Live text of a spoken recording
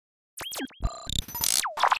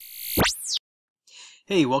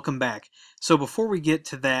Hey, welcome back. So before we get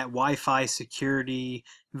to that Wi-Fi security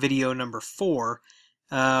video number 4,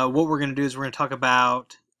 what we're going to do is we're going to talk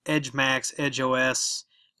about EdgeMAX EdgeOS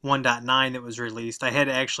 1.9 that was released. I had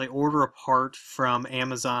to actually order a part from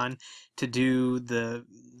Amazon to do the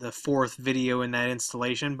fourth video in that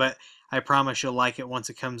installation, but I promise you'll like it once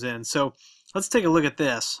it comes in. So let's take a look at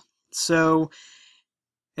this. So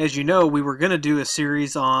as you know, we were going to do a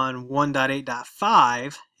series on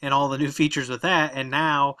 1.8.5 and all the new features with that, and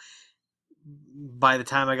now by the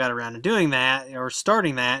time I got around to doing that or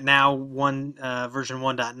starting that, now version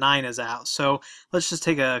 1.9 is out. So let's just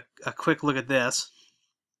take a quick look at this,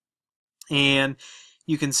 and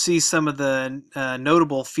you can see some of the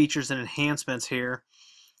notable features and enhancements here.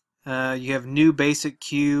 You have new basic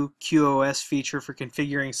QoS feature for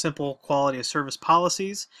configuring simple quality of service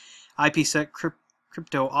policies, IPsec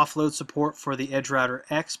crypto offload support for the EdgeRouter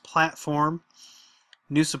X platform,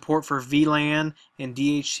 new support for VLAN and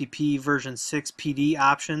DHCP version 6 PD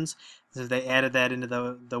options, so they added that into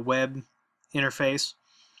the web interface.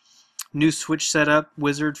 New switch setup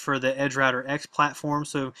wizard for the EdgeRouter X platform,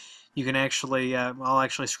 so you can actually, I'll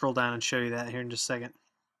actually scroll down and show you that here in just a second.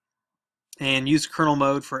 And use kernel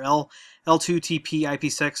mode for L2TP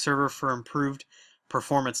IPsec server for improved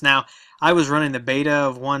performance. Now, I was running the beta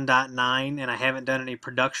of 1.9 and I haven't done any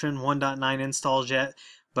production 1.9 installs yet,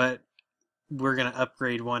 but we're going to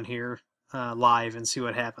upgrade one here live and see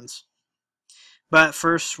what happens. But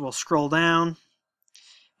first we'll scroll down,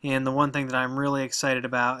 and the one thing that I'm really excited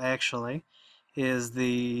about actually is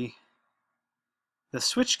the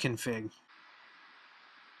switch config.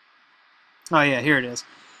 Oh yeah, here it is.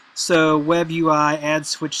 So Web UI adds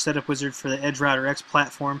switch setup wizard for the EdgeRouter X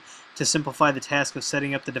platform to simplify the task of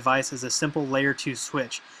setting up the device as a simple layer 2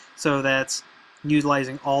 switch. So that's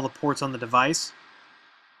utilizing all the ports on the device.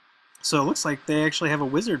 So it looks like they actually have a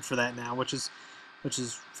wizard for that now, which is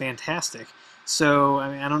fantastic. So I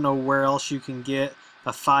mean, I don't know where else you can get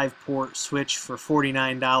a 5-port switch for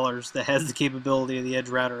 $49 that has the capability of the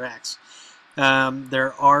EdgeRouter X.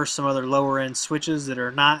 There are some other lower-end switches that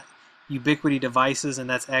are not Ubiquiti devices, and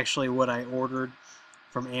that's actually what I ordered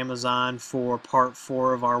from Amazon for part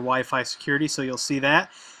 4 of our Wi-Fi security, so you'll see that.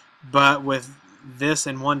 But with this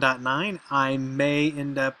in 1.9, I may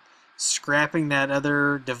end up scrapping that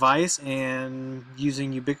other device and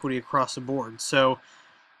using Ubiquiti across the board. So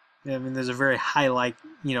I mean, there's a very high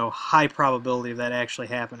probability of that actually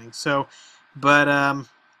happening. So, but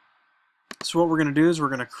so what we're going to do is we're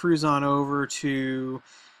going to cruise on over to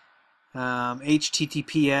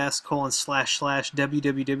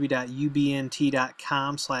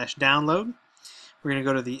https://www.ubnt.com/download. We're going to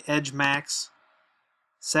go to the EdgeMAX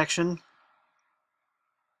section,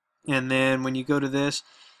 and then when you go to this,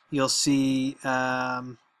 you'll see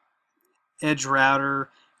EdgeRouter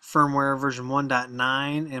firmware version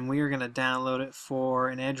 1.9, and we are going to download it for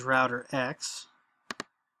an EdgeRouter X.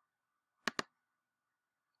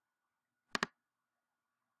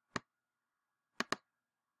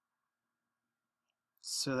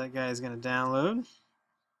 So that guy is going to download,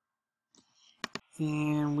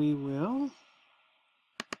 and we will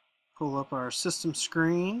pull up our system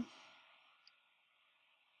screen.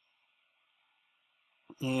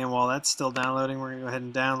 And while that's still downloading, we're going to go ahead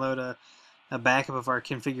and download a backup of our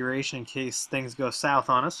configuration in case things go south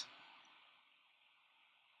on us.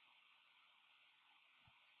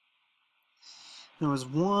 There was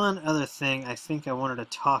one other thing I think I wanted to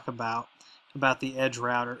talk about the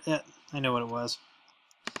EdgeRouter. I know what it was.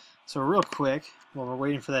 So real quick, while we're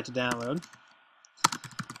waiting for that to download,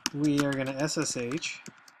 we are going to SSH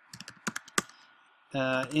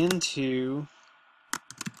into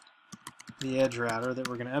the EdgeRouter that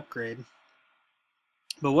we're going to upgrade.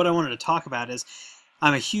 But what I wanted to talk about is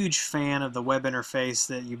I'm a huge fan of the web interface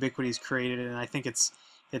that Ubiquiti's created, and I think it's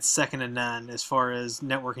second to none as far as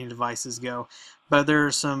networking devices go. But there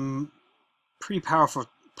are some pretty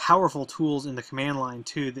powerful tools in the command line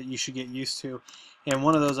too that you should get used to. And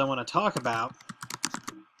one of those I want to talk about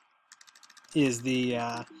is the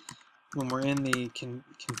when we're in the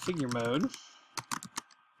configure mode,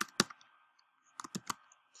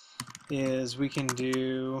 is we can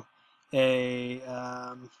do a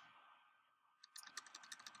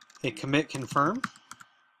commit-confim.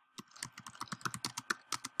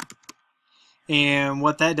 And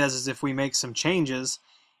what that does is if we make some changes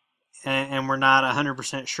and we're not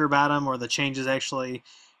 100% sure about them, or the changes actually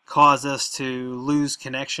cause us to lose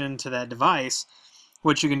connection to that device,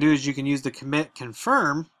 what you can do is you can use the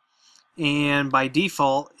commit-confim, and by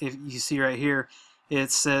default, if you see right here,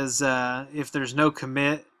 it says if there's no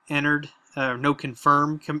commit entered, no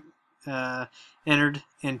confirm entered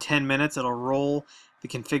in 10 minutes, it'll roll the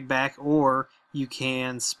config back, or you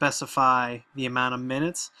can specify the amount of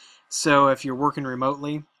minutes. So if you're working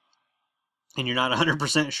remotely and you're not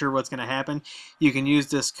 100% sure what's going to happen, you can use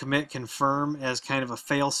this commit-confim as kind of a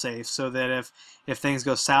fail-safe, so that if things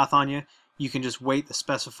go south on you, you can just wait the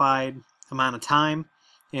specified amount of time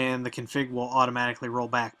and the config will automatically roll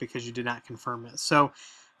back because you did not confirm it. So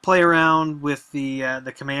play around with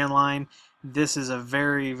the command line. This is a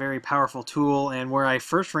very, very powerful tool, and where I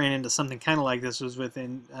first ran into something kind of like this was with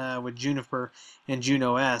Juniper and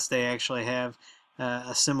JuneOS. They actually have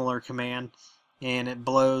a similar command, and it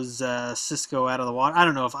blows Cisco out of the water. I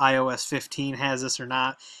don't know if iOS 15 has this or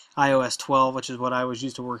not. iOS 12, which is what I was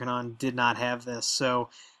used to working on, did not have this. So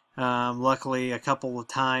luckily, a couple of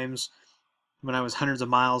times when I was hundreds of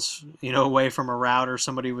miles, away from a router,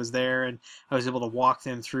 somebody was there, and I was able to walk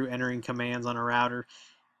them through entering commands on a router.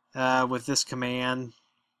 With this command,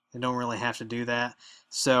 I don't really have to do that.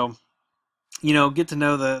 So, get to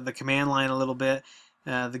know the command line a little bit.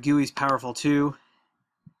 The GUI's powerful too,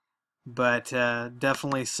 but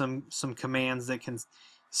definitely some commands that can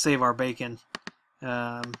save our bacon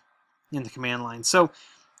in the command line. So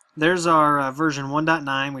there's our version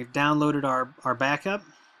 1.9. We've downloaded our backup.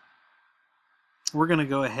 We're going to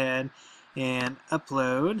go ahead and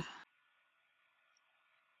upload.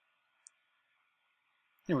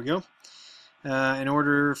 There we go. In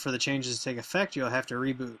order for the changes to take effect, you'll have to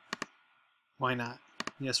reboot. Why not?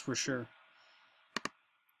 Yes, for sure.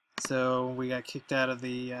 So we got kicked out of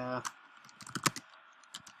the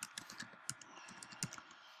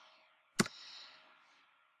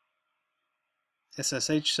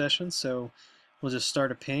SSH session, so we'll just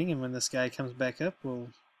start a ping, and when this guy comes back up, we'll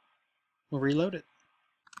reload it.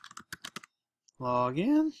 Log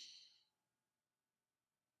in.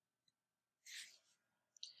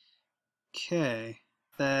 Okay,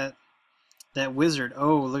 that wizard.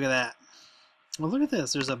 Oh, look at that. Well, look at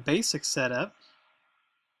this. There's a basic setup.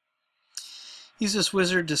 Use this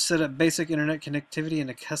wizard to set up basic internet connectivity and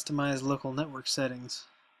to customize local network settings.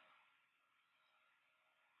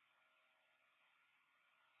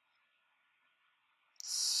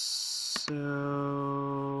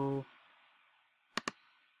 So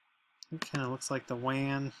it kind of looks like the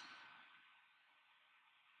WAN.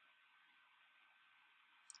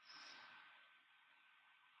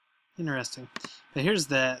 Interesting. But here's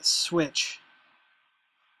that switch.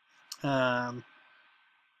 That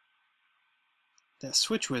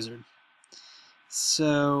switch wizard.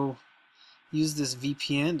 So use this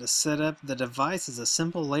VPN to set up the device as a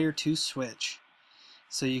simple layer 2 switch.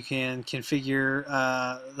 So you can configure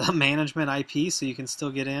the management IP so you can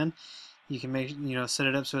still get in. You can make set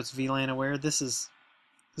it up so it's VLAN aware. This is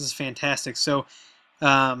fantastic. So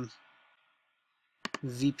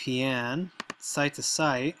VPN site to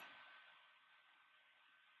site.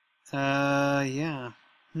 Yeah.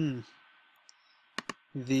 The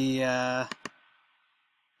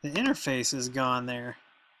interface is gone there.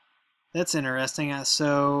 That's interesting.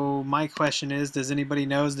 So my question is, does anybody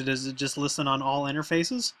know, does it just listen on all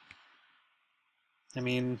interfaces? I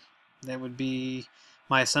mean, that would be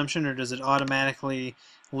my assumption, or does it automatically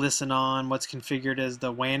listen on what's configured as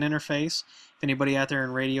the WAN interface? If anybody out there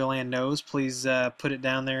in Radioland knows, please put it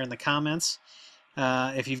down there in the comments.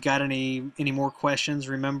 If you've got any more questions,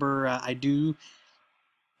 remember I do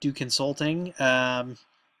consulting,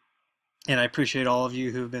 and I appreciate all of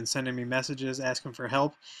you who've been sending me messages asking for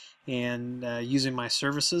help and using my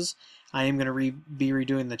services. I am going to be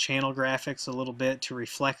redoing the channel graphics a little bit to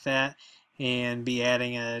reflect that, and be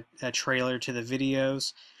adding a trailer to the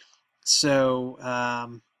videos.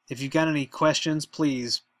 So if you've got any questions,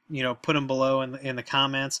 please put them below in the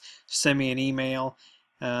comments. Send me an email.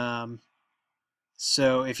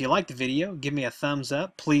 So if you like the video, give me a thumbs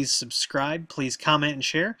up. Please subscribe. Please comment and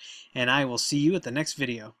share. And I will see you at the next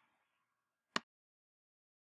video.